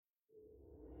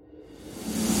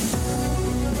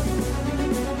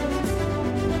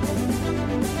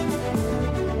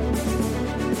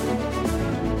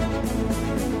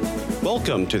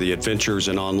Welcome to the Adventures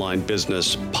in Online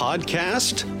Business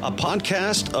podcast, a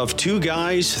podcast of two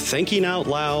guys thinking out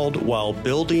loud while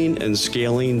building and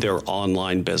scaling their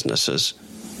online businesses.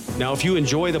 Now, if you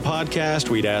enjoy the podcast,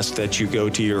 we'd ask that you go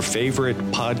to your favorite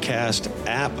podcast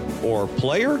app or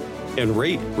player and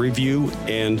rate, review,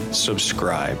 and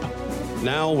subscribe.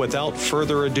 Now, without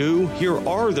further ado, here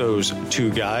are those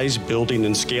two guys building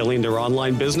and scaling their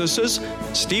online businesses,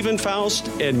 Stephen Faust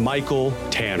and Michael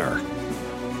Tanner.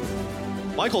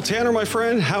 Michael Tanner, my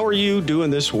friend, how are you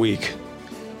doing this week?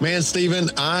 Man,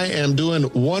 Stephen, I am doing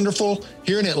wonderful.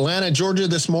 Here in Atlanta, Georgia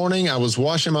this morning, I was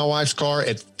washing my wife's car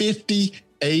at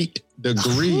 58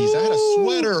 degrees. I had a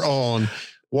sweater on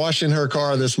washing her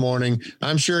car this morning.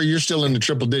 I'm sure you're still in the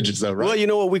triple digits though, right? Well, you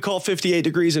know what we call 58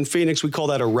 degrees in Phoenix? We call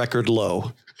that a record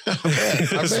low.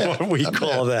 That's what we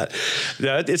call that.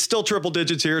 Yeah, it's still triple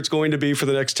digits here. It's going to be for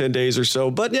the next 10 days or so.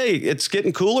 But hey, it's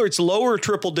getting cooler. It's lower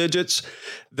triple digits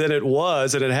than it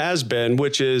was and it has been,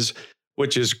 which is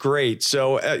great.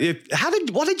 So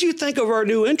what did you think of our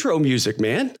new intro music,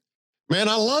 man? Man,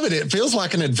 I love it. It feels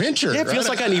like an adventure. Yeah, it feels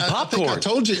like I need popcorn. I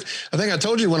think I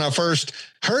told you when I first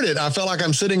heard it, I felt like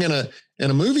I'm sitting in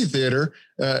a movie theater,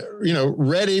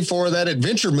 ready for that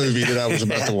adventure movie that I was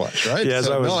about to watch, right? Yes,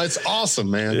 it's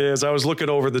awesome, man. Yes, I was looking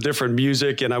over the different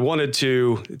music and I wanted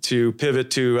to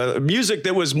pivot to music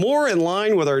that was more in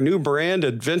line with our new brand,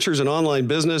 Adventures in Online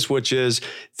Business, which is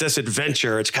this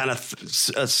adventure. It's kind of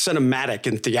cinematic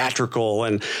and theatrical.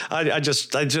 And I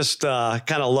just kind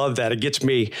of love that. It gets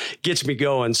me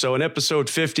going. So in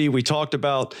episode 50, we talked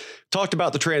about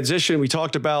the transition. We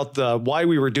talked about why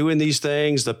we were doing these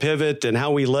things, the pivot, and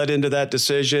how we led into that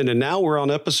decision. And now we're on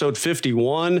episode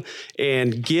 51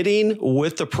 and getting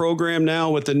with the program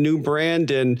now with the new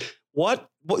brand. And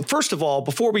first of all,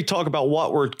 before we talk about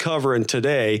what we're covering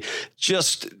today,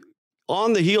 just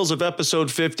on the heels of episode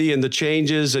 50 and the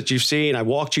changes that you've seen, I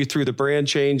walked you through the brand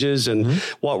changes and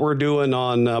what we're doing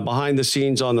on behind the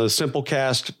scenes on the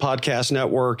Simplecast podcast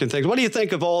network and things. What do you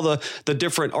think of all the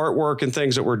different artwork and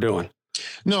things that we're doing?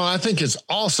 No, I think it's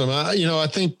awesome. I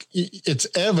think it's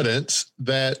evidence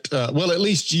that, at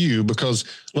least you, because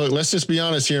look, let's just be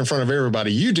honest here in front of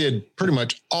everybody. You did pretty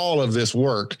much all of this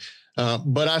work.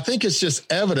 But I think it's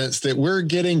just evidence that we're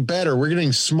getting better. We're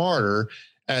getting smarter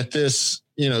at this,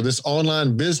 this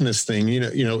online business thing,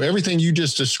 everything you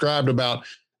just described about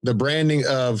the branding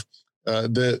of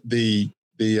the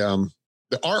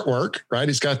artwork, right?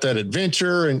 It's got that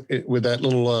adventure and with that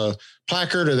little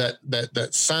placard or that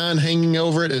sign hanging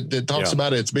over it that talks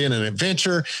about it's being an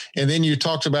adventure. And then you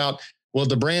talked about, well,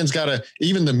 the brand's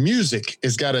even the music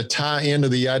has got to tie into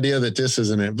the idea that this is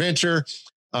an adventure.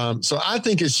 So I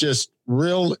think it's just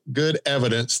real good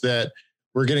evidence that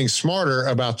we're getting smarter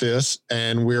about this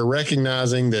and we're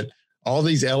recognizing that all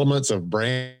these elements of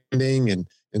branding and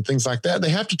things like that, they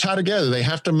have to tie together. They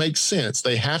have to make sense.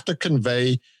 They have to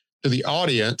convey to the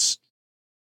audience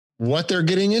what they're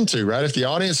getting into, right? If the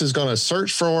audience is going to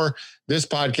search for this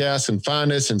podcast and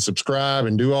find us and subscribe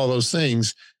and do all those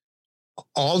things,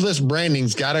 all this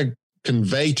branding's got to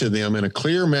convey to them in a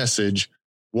clear message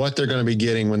what they're going to be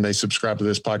getting when they subscribe to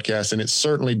this podcast. And it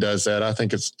certainly does that. I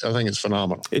think it's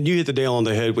phenomenal. And you hit the nail on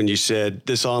the head when you said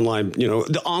this online,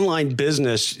 the online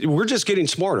business, we're just getting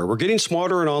smarter. We're getting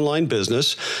smarter in online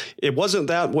business. It wasn't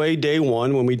that way day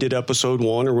one when we did episode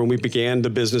 1 or when we began the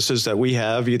businesses that we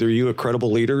have, either you at Credible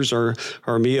Leaders or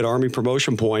me at Army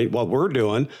Promotion Point, what we're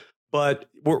doing. But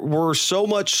we're so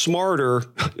much smarter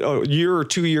a year or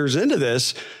 2 years into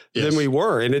this than we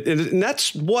were. And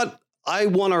that's what I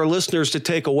want our listeners to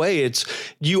take away. It's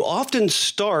you often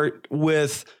start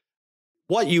with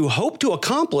what you hope to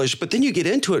accomplish, but then you get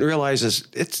into it and realize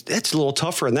it's a little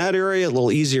tougher in that area, a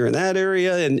little easier in that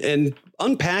area. And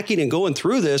unpacking and going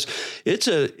through this, it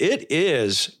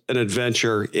is an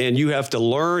adventure, and you have to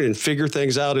learn and figure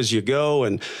things out as you go.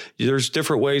 And there's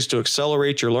different ways to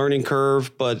accelerate your learning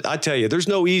curve. But I tell you, there's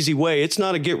no easy way. It's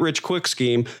not a get rich quick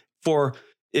scheme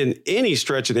in any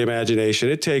stretch of the imagination.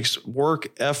 It takes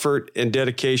work, effort, and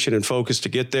dedication and focus to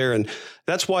get there. And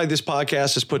that's why this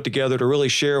podcast is put together to really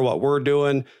share what we're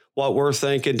doing, what we're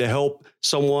thinking, to help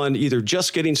someone either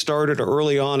just getting started or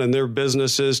early on in their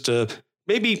businesses to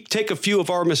maybe take a few of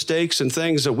our mistakes and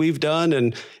things that we've done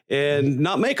and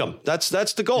not make them. That's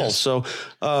the goal. Yes. So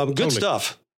good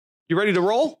stuff. You ready to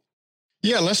roll?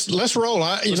 Yeah, let's roll.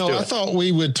 I thought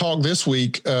we would talk this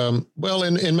week, and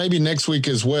maybe next week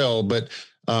as well, but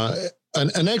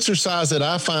an exercise that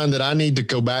I find that I need to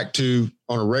go back to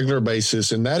on a regular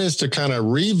basis, and that is to kind of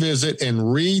revisit and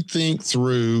rethink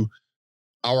through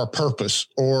our purpose,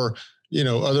 or,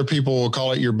 other people will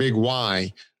call it your big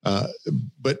why.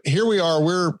 But here we are,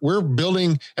 we're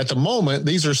building at the moment.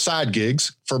 These are side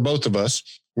gigs for both of us.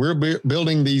 We're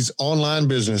building these online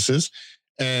businesses,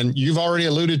 and you've already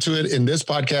alluded to it in this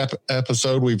podcast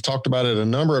episode. We've talked about it a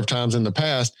number of times in the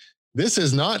past. This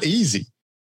is not easy.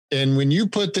 And when you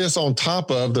put this on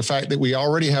top of the fact that we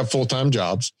already have full-time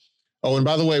jobs. Oh, and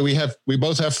by the way, we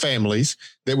both have families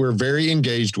that we're very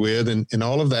engaged with and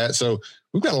all of that. So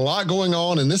we've got a lot going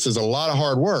on, and this is a lot of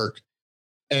hard work.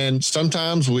 And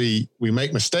sometimes we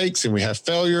make mistakes and we have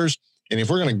failures. And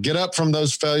if we're going to get up from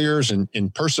those failures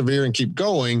and persevere and keep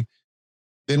going,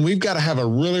 then we've got to have a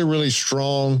really, really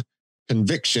strong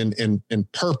conviction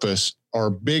and purpose, or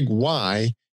big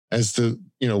why, as to,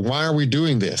 why are we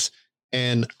doing this?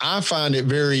 And I find it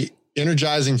very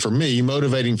energizing for me,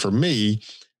 motivating for me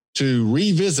to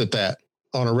revisit that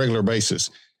on a regular basis.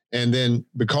 And then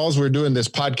because we're doing this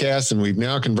podcast and we've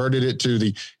now converted it to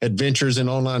the Adventures in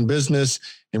Online Business,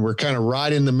 and we're kind of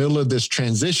right in the middle of this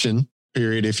transition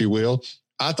period, if you will,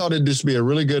 I thought it'd just be a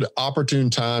really good opportune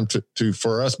time to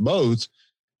for us both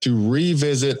to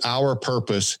revisit our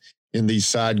purpose in these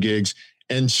side gigs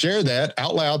and share that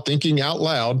out loud, thinking out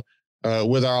loud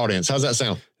with our audience. How's that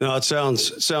sound? No, it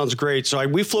sounds great. So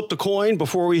we flipped a coin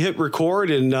before we hit record,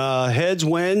 and heads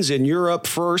wins, and you're up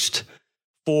first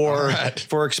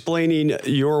for explaining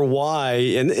your why.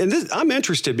 And this, I'm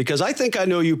interested because I think I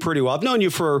know you pretty well. I've known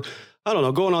you for, I don't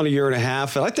know, going on a year and a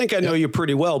half. And I think I know you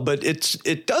pretty well, but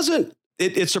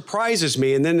it surprises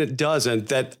me. And then it doesn't,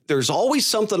 that there's always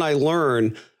something I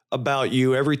learn about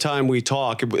you every time we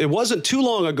talk. It wasn't too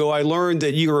long ago I learned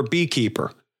that you're a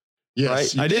beekeeper.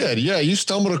 Yes, right? I did. Yeah, you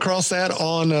stumbled across that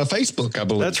on Facebook, I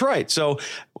believe. That's right. So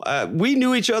we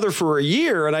knew each other for a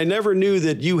year, and I never knew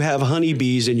that you have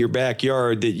honeybees in your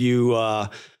backyard. That you I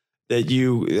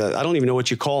don't even know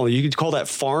what you call it. You could call that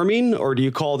farming, or do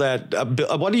you call that?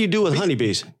 What do you do with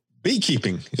honeybees?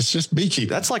 Beekeeping. It's just beekeeping.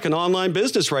 That's like an online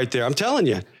business right there. I'm telling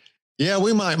you. Yeah,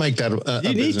 we might make that a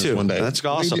business one day. That's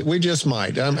awesome. We just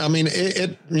might. I mean,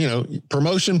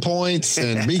 promotion points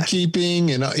and beekeeping,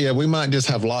 and we might just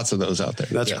have lots of those out there.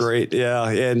 That's great. Yeah.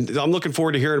 And I'm looking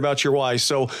forward to hearing about your why.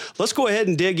 So let's go ahead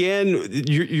and dig in.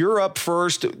 You're up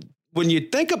first. When you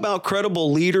think about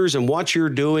credible leaders and what you're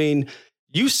doing,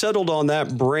 you settled on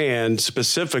that brand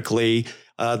specifically.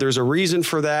 There's a reason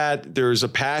for that. There's a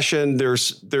passion.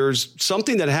 There's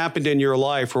something that happened in your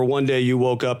life where one day you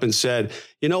woke up and said,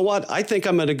 you know what? I think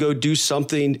I'm going to go do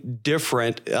something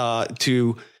different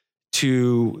to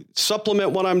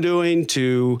supplement what I'm doing,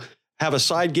 to have a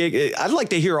side gig. I'd like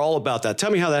to hear all about that. Tell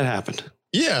me how that happened.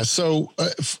 Yeah. So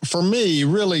for me,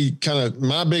 really kind of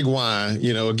my big why,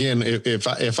 again,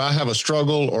 if I have a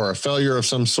struggle or a failure of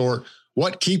some sort,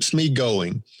 what keeps me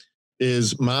going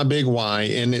is my big why.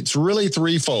 And it's really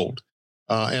threefold.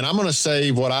 And I'm going to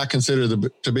save what I consider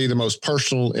to be the most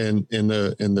personal and in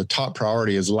the top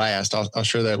priority is last. I'll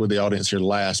share that with the audience here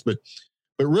last. But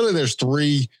really there's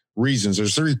three reasons.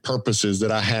 There's three purposes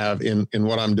that I have in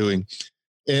what I'm doing.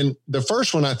 And the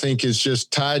first one I think is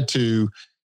just tied to,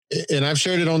 and I've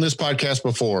shared it on this podcast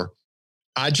before,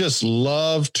 I just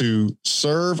love to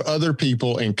serve other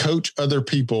people and coach other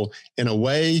people in a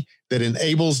way that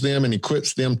enables them and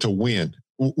equips them to win.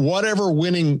 Whatever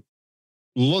winning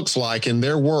looks like in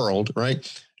their world,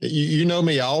 right? You know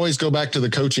me, I always go back to the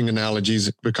coaching analogies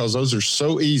because those are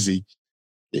so easy.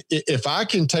 If I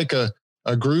can take a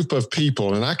group of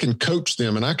people and I can coach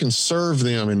them and I can serve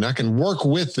them and I can work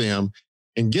with them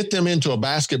and get them into a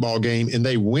basketball game and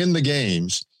they win the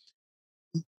games,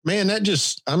 man,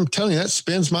 I'm telling you, that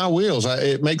spins my wheels.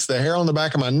 It makes the hair on the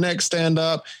back of my neck stand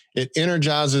up. It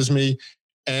energizes me.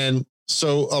 And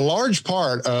so a large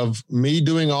part of me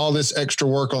doing all this extra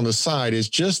work on the side is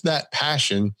just that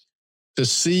passion to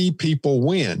see people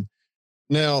win.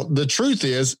 Now, the truth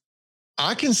is,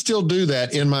 I can still do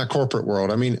that in my corporate world.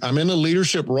 I mean, I'm in a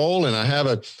leadership role and I have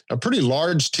a pretty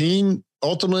large team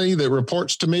ultimately that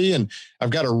reports to me. And I've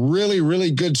got a really,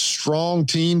 really good, strong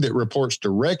team that reports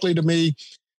directly to me.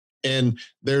 And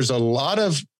there's a lot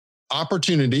of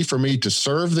opportunity for me to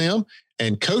serve them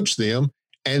and coach them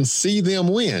and see them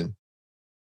win.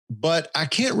 But I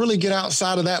can't really get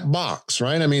outside of that box,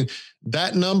 right? I mean,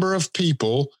 that number of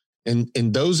people and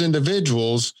those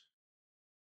individuals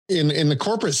in the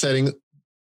corporate setting,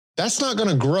 that's not going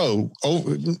to grow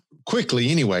quickly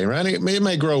anyway, right? It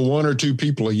may grow one or two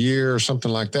people a year or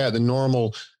something like that, the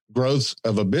normal growth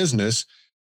of a business.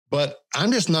 But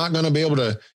I'm just not going to be able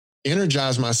to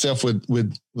energize myself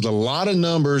with a lot of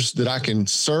numbers that I can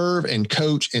serve and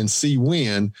coach and see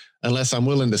win unless I'm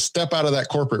willing to step out of that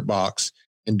corporate box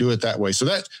and do it that way. So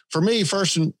that for me,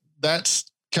 first, that's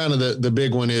kind of the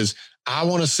big one is I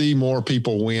want to see more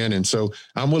people win. And so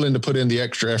I'm willing to put in the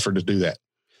extra effort to do that.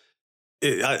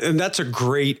 And that's a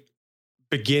great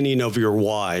beginning of your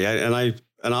why.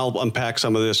 And I'll unpack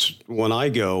some of this when I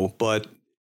go, but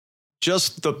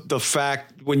just the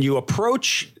fact when you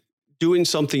approach doing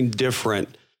something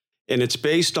different and it's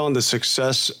based on the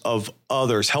success of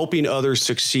others, helping others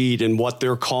succeed in what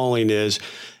their calling is,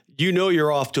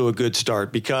 you're off to a good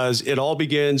start, because it all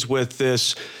begins with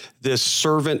this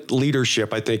servant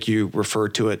leadership. I think you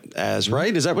referred to it as,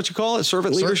 right? Is that what you call it?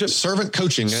 Servant leadership? Servant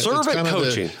coaching. Servant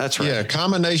coaching. That's right. Yeah.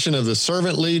 Combination of the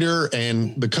servant leader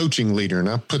and the coaching leader. And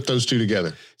I put those two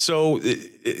together. So,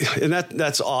 and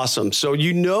that's awesome. So,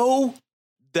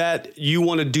 that you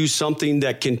want to do something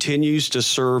that continues to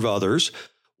serve others.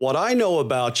 What I know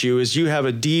about you is you have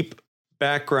a deep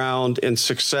background in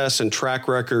success and track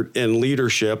record in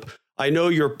leadership. I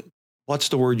know what's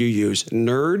the word you use?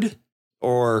 Nerd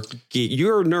or geek?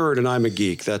 You're a nerd and I'm a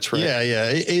geek. That's right.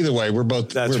 Yeah. Either way, we're both.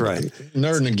 That's right.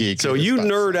 Nerd and a geek. So you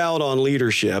nerd out on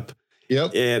leadership.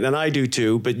 Yep. And I do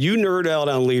too, but you nerd out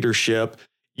on leadership.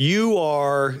 You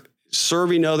are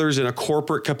serving others in a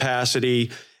corporate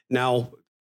capacity. Now,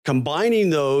 combining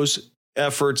those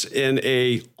efforts in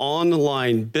a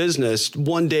online business,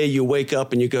 one day you wake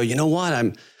up and you go, you know what?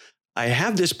 I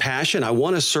have this passion. I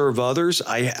want to serve others.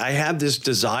 I have this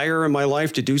desire in my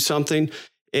life to do something.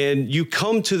 And you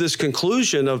come to this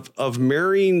conclusion of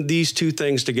marrying these two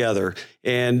things together.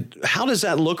 And how does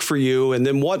that look for you? And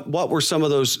then what were some of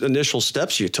those initial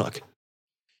steps you took?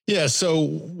 Yeah. So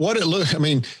what it looked,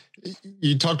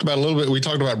 you talked about a little bit, we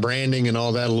talked about branding and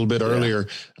all that a little bit earlier.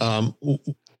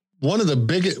 One of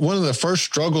the first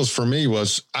struggles for me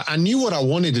was I knew what I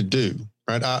wanted to do,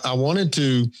 right? I wanted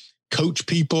to coach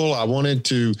people. I wanted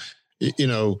to,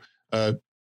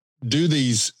 do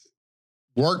these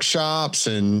workshops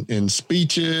and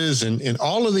speeches and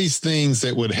all of these things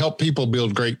that would help people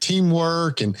build great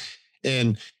teamwork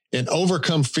and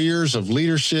overcome fears of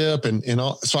leadership and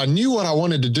all. So I knew what I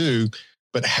wanted to do,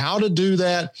 but how to do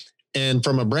that. And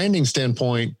from a branding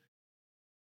standpoint,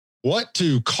 what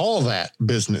to call that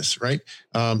business, right?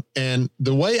 And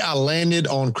the way I landed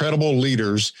on Credible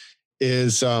Leaders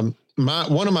is one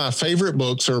of my favorite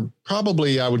books, or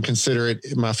probably I would consider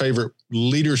it my favorite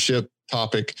leadership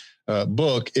topic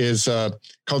book, is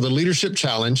called The Leadership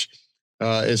Challenge.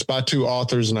 It's by two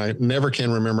authors, and I never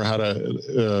can remember how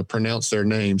to pronounce their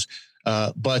names.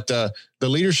 But The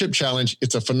Leadership Challenge,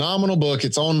 it's a phenomenal book.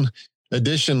 It's on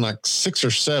edition like 6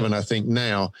 or 7, I think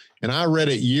now. And I read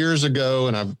it years ago,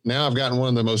 and I've gotten one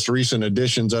of the most recent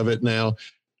editions of it now.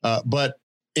 But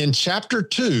in chapter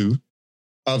 2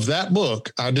 of that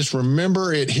book, I just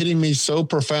remember it hitting me so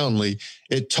profoundly.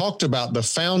 It talked about the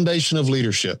foundation of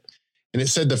leadership. And it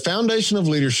said the foundation of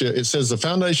leadership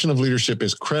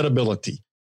is credibility.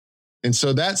 And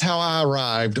so that's how I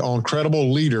arrived on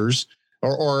Credible Leaders,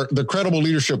 or the Credible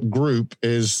Leadership Group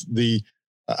is the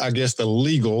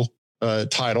legal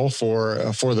title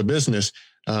for the business.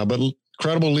 But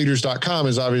credibleleaders.com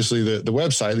is obviously the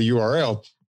website, the URL.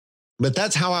 But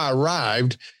that's how I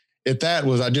arrived at that.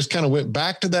 Was I just kind of went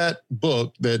back to that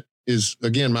book that is,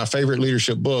 again, my favorite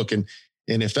leadership book. And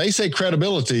if they say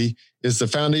credibility is the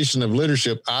foundation of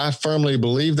leadership, I firmly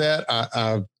believe that.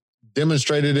 I've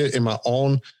demonstrated it in my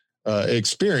own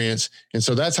experience. And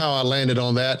so that's how I landed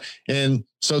on that. And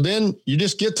so then you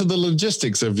just get to the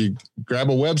logistics of you grab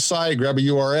a website, grab a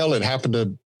URL. It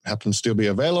happened to still be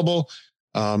available.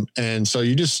 And so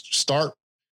you just start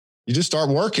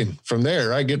working from there,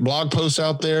 right? Get blog posts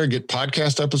out there, get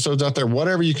podcast episodes out there,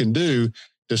 whatever you can do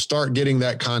to start getting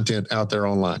that content out there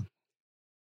online.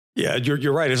 Yeah,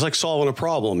 you're right. It's like solving a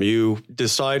problem. You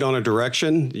decide on a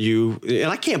direction. And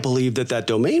I can't believe that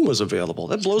domain was available.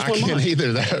 That blows my mind. I can't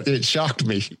either. It shocked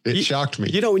me. Shocked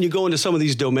me. When you go into some of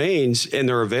these domains and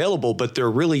they're available, but they're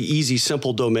really easy,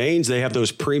 simple domains. They have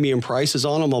those premium prices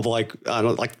on them of like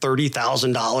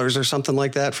 $30,000 or something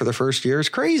like that for the first year. It's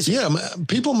crazy. Yeah,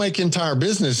 people make entire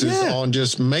businesses on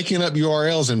just making up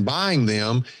URLs and buying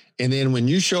them. And then when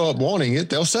you show up wanting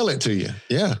it, they'll sell it to you.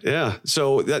 Yeah. Yeah.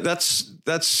 So that's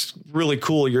really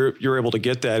cool. You're able to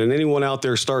get that. And anyone out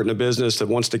there starting a business that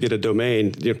wants to get a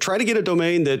domain, try to get a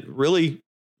domain that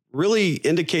really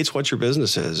indicates what your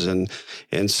business is and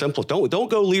simple. Don't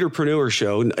go Leaderpreneur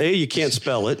Show. You can't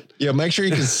spell it. Yeah. Make sure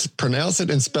you can pronounce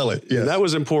it and spell it. Yeah. That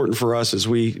was important for us as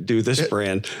we do this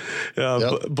brand.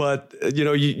 Yep. But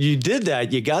you did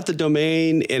that. You got the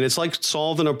domain, and it's like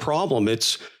solving a problem.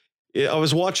 I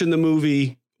was watching the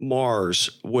movie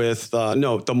Mars with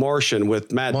The Martian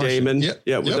with Matt Damon. Yep.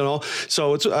 Yeah. Yep. All.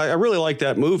 So I really like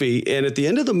that movie. And at the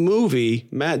end of the movie,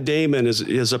 Matt Damon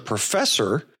is a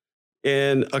professor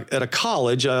at a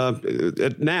college at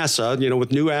NASA,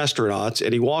 with new astronauts,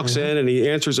 and he walks in and he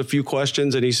answers a few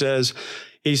questions, and he says,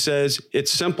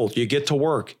 it's simple. You get to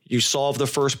work, you solve the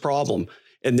first problem,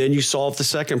 and then you solve the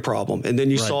second problem, and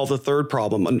then you solve the third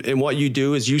problem. And what you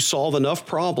do is you solve enough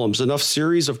problems, enough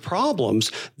series of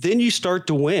problems, then you start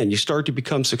to win. You start to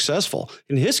become successful.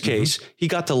 In his case, he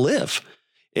got to live.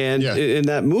 And in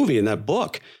that movie, in that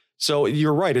book. So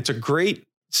you're right. It's a great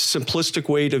simplistic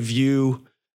way to view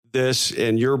this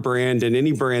and your brand and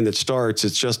any brand that starts.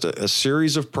 It's just a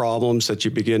series of problems that you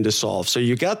begin to solve. So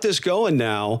you got this going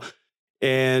now.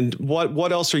 And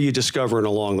what else are you discovering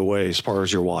along the way as far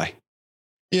as your why?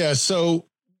 Yeah. So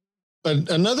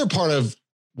another part of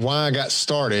why I got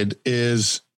started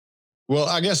is, well,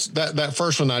 I guess that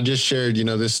first one I just shared,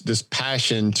 this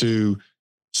passion to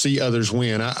see others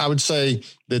win. I would say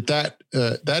that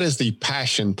is the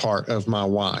passion part of my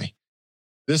why.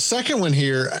 The second one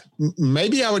here,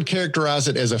 maybe I would characterize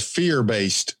it as a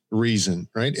fear-based reason,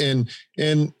 right?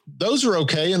 And those are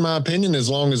okay, in my opinion, as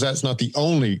long as that's not the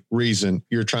only reason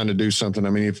you're trying to do something. I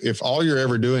mean, if all you're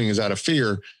ever doing is out of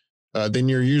fear, then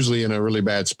you're usually in a really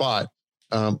bad spot.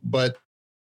 But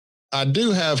I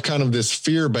do have kind of this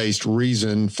fear-based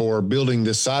reason for building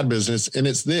this side business, and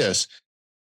it's this.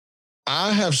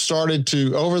 I have started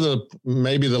to, over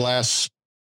maybe the last,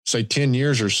 say, 10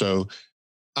 years or so,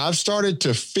 I've started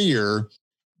to fear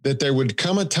that there would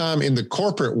come a time in the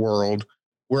corporate world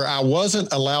where I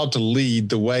wasn't allowed to lead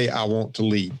the way I want to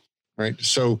lead, right?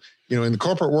 So, in the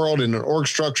corporate world, in an org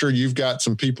structure, you've got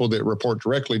some people that report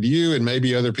directly to you and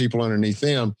maybe other people underneath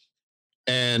them.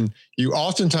 And you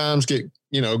oftentimes get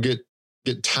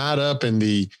tied up in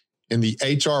the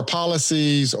HR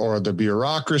policies or the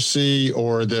bureaucracy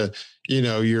or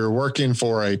you're working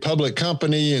for a public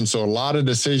company. And so a lot of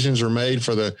decisions are made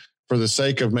for the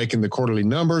sake of making the quarterly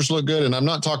numbers look good. And I'm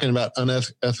not talking about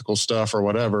unethical stuff or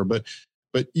whatever, but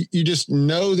you just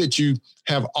know that you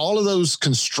have all of those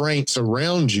constraints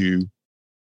around you.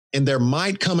 And there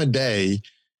might come a day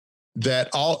that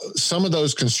some of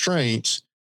those constraints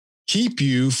keep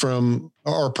you from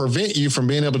or prevent you from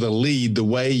being able to lead the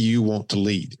way you want to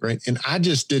lead, right? And I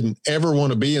just didn't ever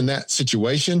want to be in that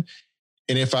situation.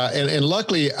 And and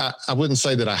luckily I wouldn't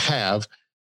say that I have,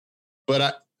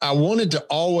 but I wanted to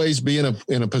always be in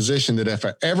a position that if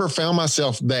I ever found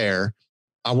myself there,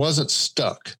 I wasn't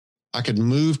stuck. I could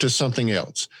move to something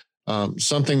else,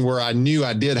 something where I knew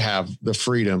I did have the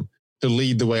freedom to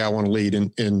lead the way I want to lead.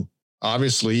 And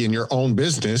obviously in your own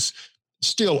business,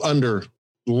 still under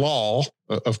law,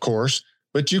 of course,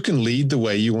 but you can lead the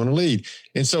way you want to lead.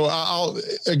 And so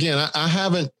I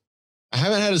haven't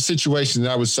had a situation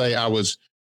that I would say I was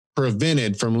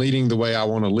prevented from leading the way I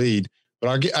want to lead.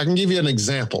 But I can give you an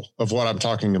example of what I'm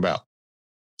talking about.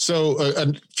 So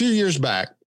a few years back,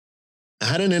 I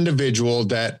had an individual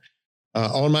that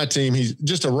on my team, he's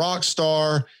just a rock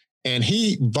star. And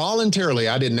he voluntarily,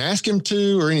 I didn't ask him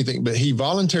to or anything, but he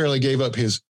voluntarily gave up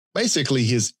basically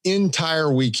his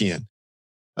entire weekend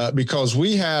because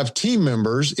we have team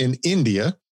members in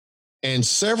India and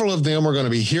several of them are going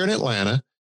to be here in Atlanta.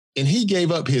 And he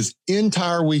gave up his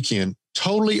entire weekend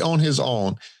totally on his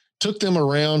own. Took them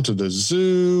around to the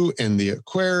zoo and the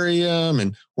aquarium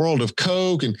and World of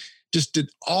Coke and just did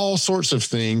all sorts of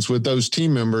things with those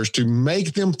team members to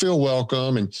make them feel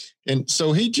welcome. And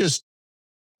so he just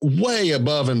way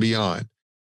above and beyond,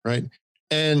 right?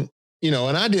 And,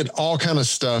 and I did all kind of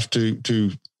stuff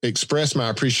to express my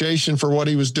appreciation for what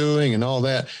he was doing and all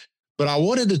that. But I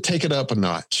wanted to take it up a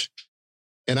notch.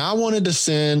 And I wanted to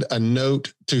send a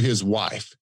note to his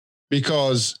wife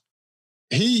because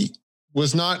he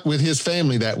was not with his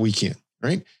family that weekend,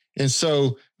 right? And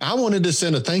so I wanted to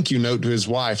send a thank you note to his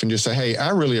wife and just say, hey,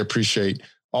 I really appreciate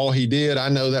all he did. I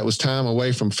know that was time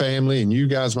away from family and you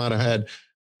guys might have had,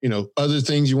 other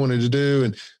things you wanted to do.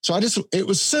 And so it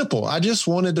was simple. I just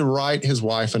wanted to write his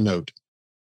wife a note,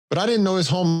 but I didn't know his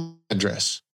home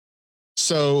address.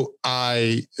 So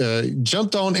I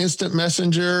jumped on Instant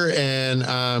Messenger and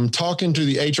I'm talking to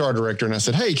the HR director and I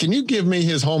said, hey, can you give me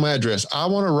his home address? I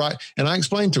want to write, and I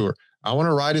explained to her, I want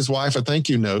to write his wife a thank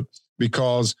you note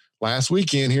because last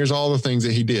weekend, here's all the things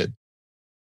that he did.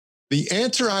 The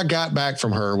answer I got back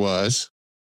from her was,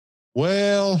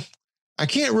 well, I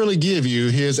can't really give you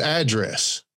his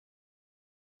address.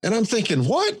 And I'm thinking,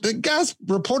 what? The guy's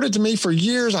reported to me for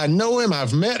years. I know him.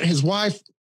 I've met his wife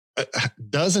a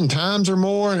dozen times or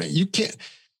more. And you can't.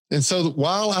 And so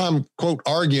while I'm, quote,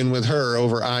 arguing with her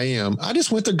over IM, I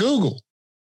just went to Google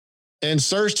and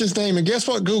searched his name. And guess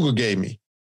what Google gave me?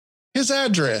 His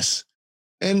address.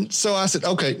 And so I said,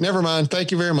 okay, never mind.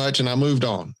 Thank you very much. And I moved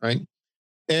on. Right.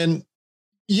 And,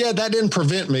 yeah, that didn't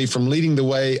prevent me from leading the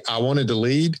way I wanted to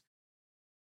lead.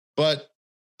 But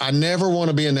I never want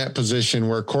to be in that position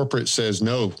where corporate says,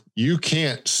 no, you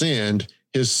can't send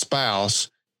his spouse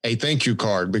a thank you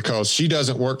card because she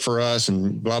doesn't work for us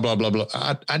and blah, blah, blah, blah.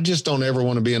 I just don't ever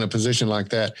want to be in a position like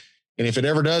that. And if it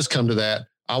ever does come to that,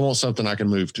 I want something I can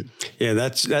move to. Yeah,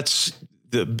 that's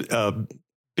the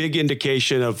big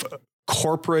indication of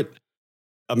corporate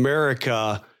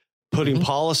America putting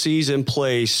policies in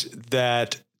place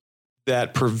that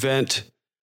prevent,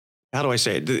 how do I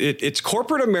say it? It's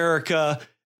corporate America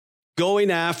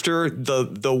going after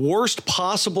the worst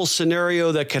possible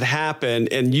scenario that could happen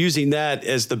and using that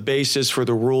as the basis for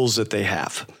the rules that they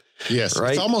have. Yes.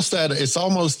 Right? It's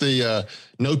almost the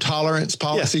no tolerance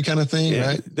policy kind of thing,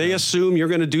 right? They assume you're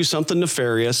going to do something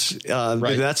nefarious.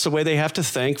 Right. That's the way they have to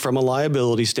think from a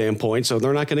liability standpoint. So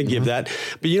they're not going to give that.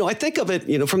 But, I think of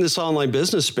it, from this online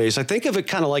business space, I think of it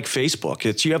kind of like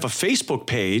Facebook. You have a Facebook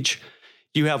page,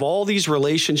 you have all these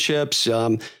relationships,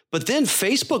 but then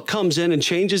Facebook comes in and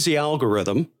changes the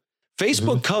algorithm.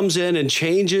 Facebook comes in and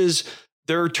changes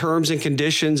their terms and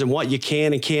conditions and what you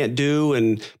can and can't do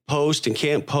and post and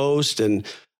can't post and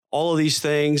all of these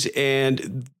things.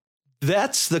 And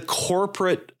that's the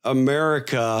corporate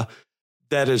America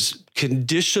that is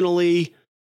conditionally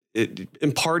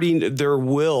imparting their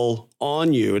will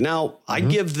on you. Now, I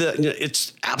give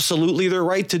it's absolutely their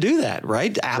right to do that,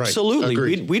 right? Absolutely.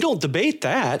 Right. We don't debate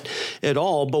that at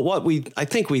all. But what I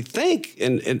think we think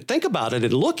and think about it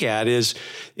and look at is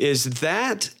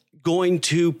that going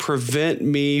to prevent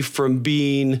me from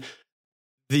being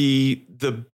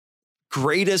the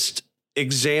greatest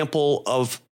example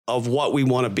of what we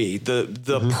want to be,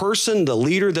 the person, the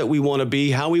leader that we want to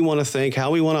be, how we want to think, how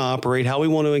we want to operate, how we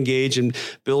want to engage and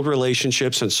build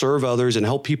relationships and serve others and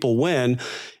help people win.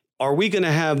 Are we going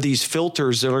to have these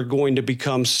filters that are going to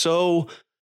become so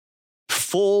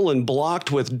full and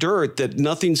blocked with dirt that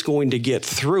nothing's going to get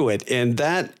through it? And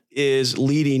that is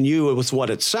leading you, with what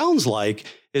it sounds like,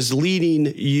 is leading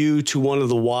you to one of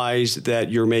the whys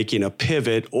that you're making a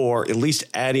pivot, or at least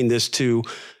adding this to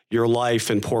your life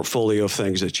and portfolio of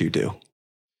things that you do.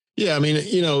 Yeah. I mean,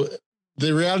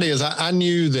 the reality is I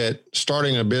knew that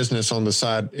starting a business on the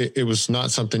side, it was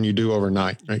not something you do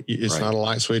overnight. Right? It's not a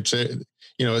light switch.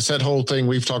 It's that whole thing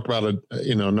we've talked about,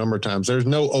 a number of times. There's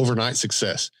no overnight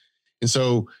success. And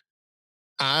so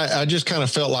I just kind of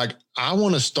felt like I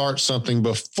want to start something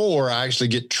before I actually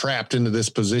get trapped into this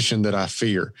position that I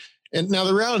fear. And now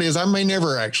the reality is I may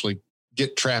never actually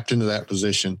get trapped into that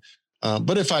position.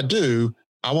 But if I do,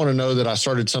 I want to know that I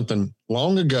started something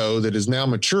long ago that is now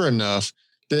mature enough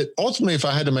that ultimately, if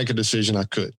I had to make a decision, I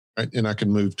could, right? And I could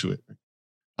move to it.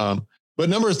 But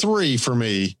number 3 for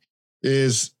me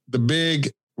is the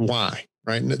big why,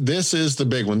 right? This is the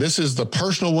big one. This is the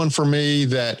personal one for me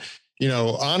that,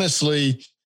 honestly,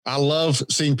 I love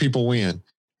seeing people win.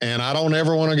 And I don't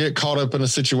ever want to get caught up in a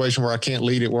situation where I can't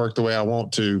lead at work the way I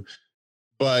want to.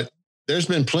 But there's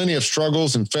been plenty of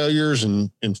struggles and failures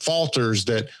and falters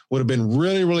that would have been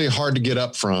really, really hard to get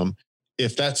up from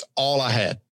if that's all I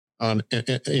had on,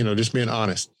 just being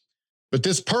honest. But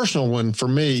this personal one for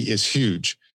me is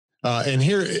huge.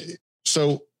 We've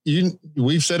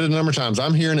said it a number of times.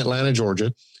 I'm here in Atlanta,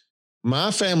 Georgia.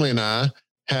 My family and I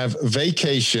have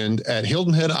vacationed at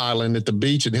Hilton Head Island, at the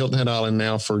beach at Hilton Head Island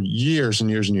now for years and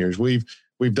years and years. We've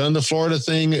done the Florida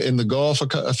thing in the Gulf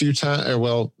a few times,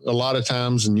 a lot of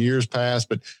times in years past,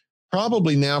 but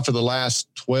probably now for the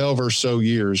last 12 or so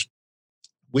years,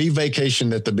 we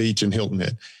vacationed at the beach in Hilton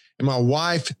Head. And my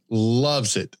wife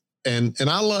loves it. And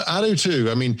I do too.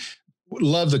 I mean,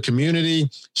 love the community.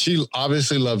 She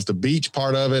obviously loves the beach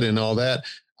part of it and all that.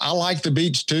 I like the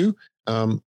beach too.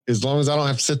 As long as I don't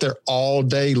have to sit there all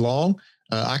day long,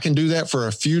 I can do that for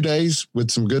a few days with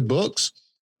some good books.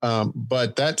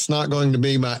 But that's not going to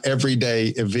be my everyday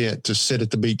event to sit at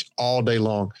the beach all day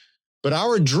long. But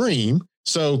our dream,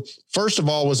 so first of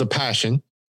all, was a passion.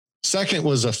 Second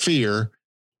was a fear.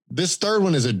 This third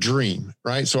one is a dream,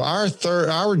 right? So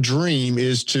our dream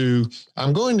is to,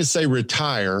 I'm going to say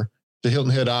retire to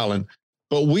Hilton Head Island,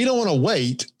 but we don't want to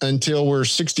wait until we're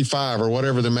 65 or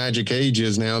whatever the magic age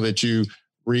is now that you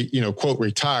quote,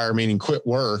 retire, meaning quit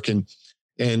work and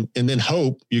then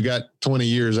hope you got 20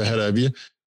 years ahead of you.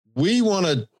 We want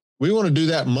to do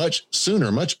that much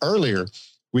sooner, much earlier.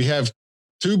 We have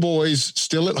 2 boys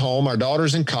still at home. Our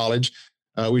daughter's in college.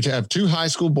 We have 2 high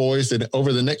school boys that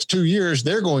over the next 2 years,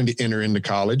 they're going to enter into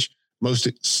college. Most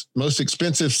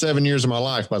expensive 7 years of my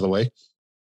life, by the way.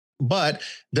 But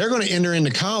they're going to enter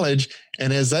into college.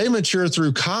 And as they mature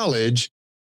through college,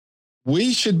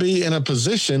 we should be in a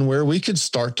position where we could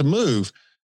start to move.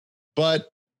 But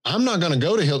I'm not going to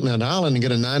go to Hilton Head Island and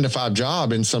get a 9-to-5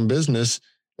 job in some business,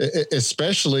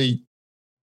 especially,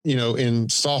 in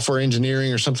software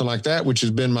engineering or something like that, which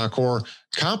has been my core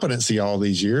competency all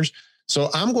these years. So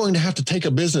I'm going to have to take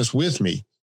a business with me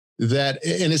and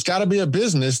it's got to be a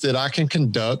business that I can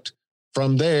conduct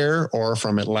from there or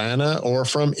from Atlanta or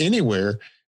from anywhere.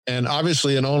 And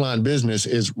obviously an online business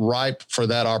is ripe for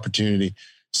that opportunity.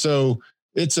 So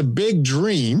it's a big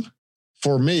dream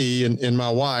for me and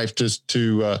my wife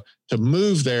to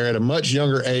move there at a much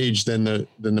younger age than the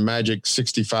magic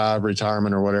 65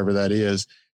 retirement or whatever that is.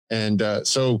 And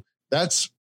so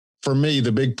that's for me,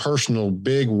 the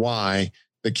big why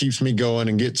that keeps me going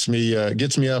and gets me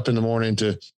up in the morning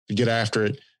to get after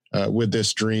it with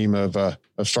this dream of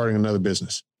starting another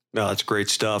business. No, that's great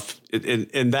stuff.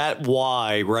 And that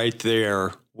why right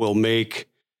there will make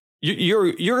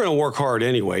you're going to work hard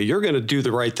anyway. You're going to do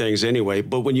the right things anyway.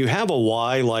 But when you have a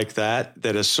why like that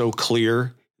is so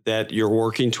clear that you're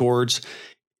working towards,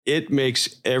 it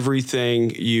makes everything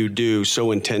you do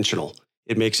so intentional.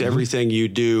 It makes everything you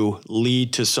do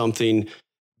lead to something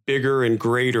bigger and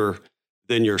greater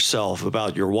than yourself,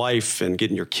 about your wife and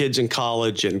getting your kids in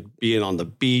college and being on the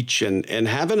beach and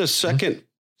having a second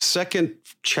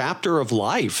chapter of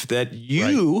life that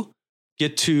you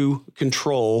get to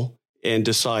control and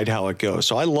decide how it goes.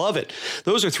 So I love it.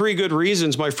 Those are 3 good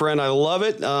reasons, my friend. I love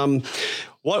it.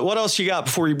 What else you got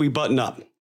before we button up?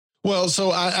 Well,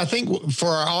 so I think for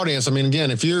our audience, I mean,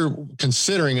 again, if you're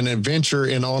considering an adventure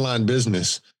in online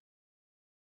business,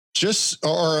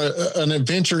 or an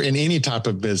adventure in any type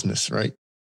of business, right?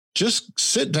 Just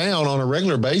sit down on a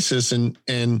regular basis and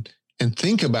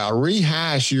think about,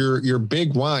 rehash your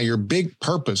big why, your big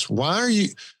purpose.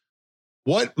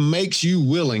 What makes you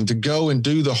willing to go and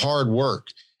do the hard work?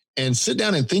 And sit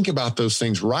down and think about those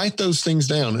things, write those things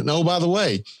down. And oh, by the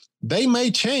way, they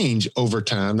may change over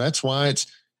time. That's why it's,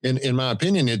 in my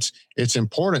opinion, it's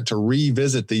important to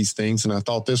revisit these things. And I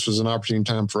thought this was an opportune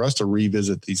time for us to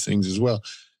revisit these things as well.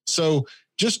 So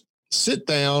just sit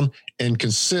down and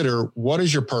consider, what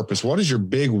is your purpose? What is your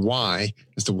big why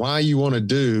as to why you want to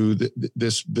do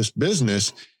this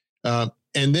business? And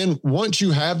then once you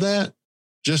have that,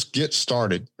 just get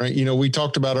started, right? We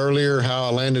talked about earlier how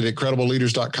I landed at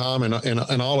credibleleaders.com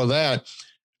and all of that.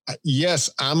 Yes,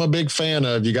 I'm a big fan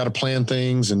of, you got to plan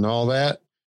things and all that,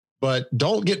 but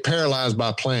don't get paralyzed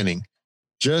by planning.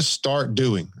 Just start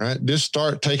doing, right? Just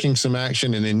start taking some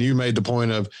action. And then you made the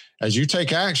point of, as you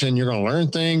take action, you're going to learn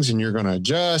things and you're going to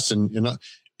adjust.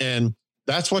 And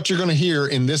that's what you're going to hear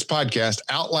in this podcast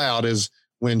out loud, is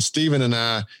when Stephen and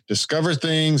I discover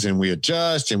things and we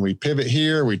adjust and we pivot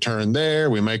here, we turn there,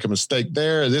 we make a mistake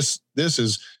there. This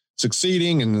is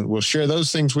succeeding, and we'll share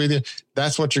those things with you.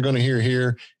 That's what you're going to hear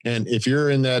here. And if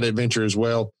you're in that adventure as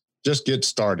well, just get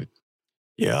started.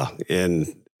 Yeah. And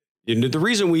the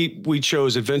reason we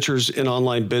chose Adventures in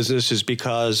Online Business is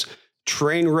because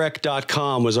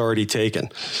Trainwreck.com was already taken,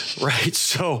 right?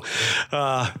 So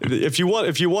if you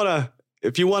want to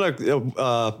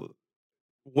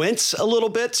wince a little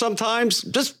bit sometimes,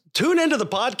 just tune into the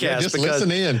podcast,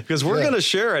 because we're going to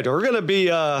share it. We're going to be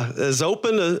as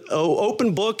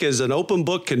open book as an open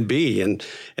book can be. And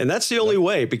that's the only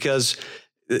way, because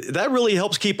that really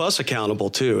helps keep us accountable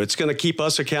too. It's going to keep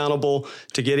us accountable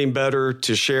to getting better,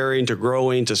 to sharing, to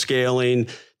growing, to scaling,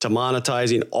 to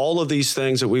monetizing, all of these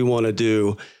things that we want to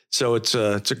do. So it's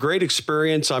a great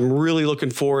experience. I'm really looking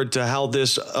forward to how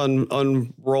this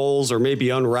unrolls or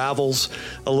maybe unravels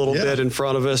a little bit in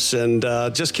front of us, and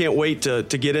just can't wait to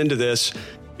get into this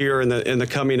here in the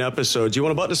coming episodes. You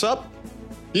want to button us up?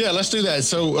 Yeah, let's do that.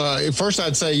 So first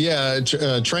I'd say,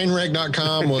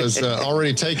 Trainwreck.com was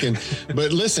already taken.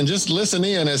 But listen, just listen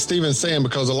in, as Stephen's saying,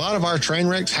 because a lot of our train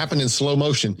wrecks happen in slow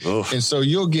motion. Oof. And so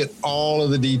you'll get all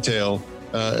of the detail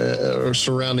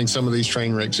surrounding some of these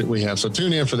train wrecks that we have. So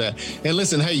tune in for that. And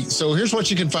listen, hey, so here's what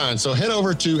you can find. So head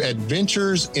over to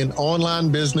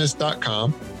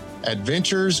adventuresinonlinebusiness.com,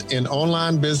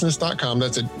 adventuresinonlinebusiness.com.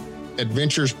 That's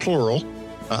adventures plural.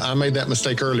 I made that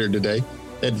mistake earlier today.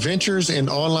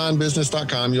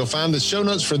 adventuresinonlinebusiness.com. You'll find the show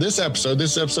notes for this episode.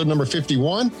 This is episode number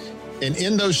 51. And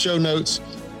in those show notes,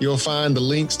 you'll find the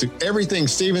links to everything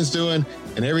Stephen's doing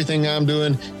and everything I'm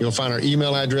doing. You'll find our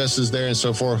email addresses there and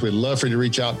so forth. We'd love for you to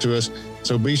reach out to us.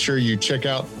 So be sure you check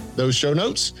out those show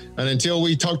notes. And until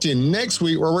we talk to you next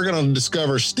week, where we're going to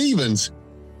discover Stephen's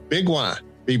big why.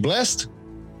 Be blessed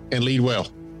and lead well.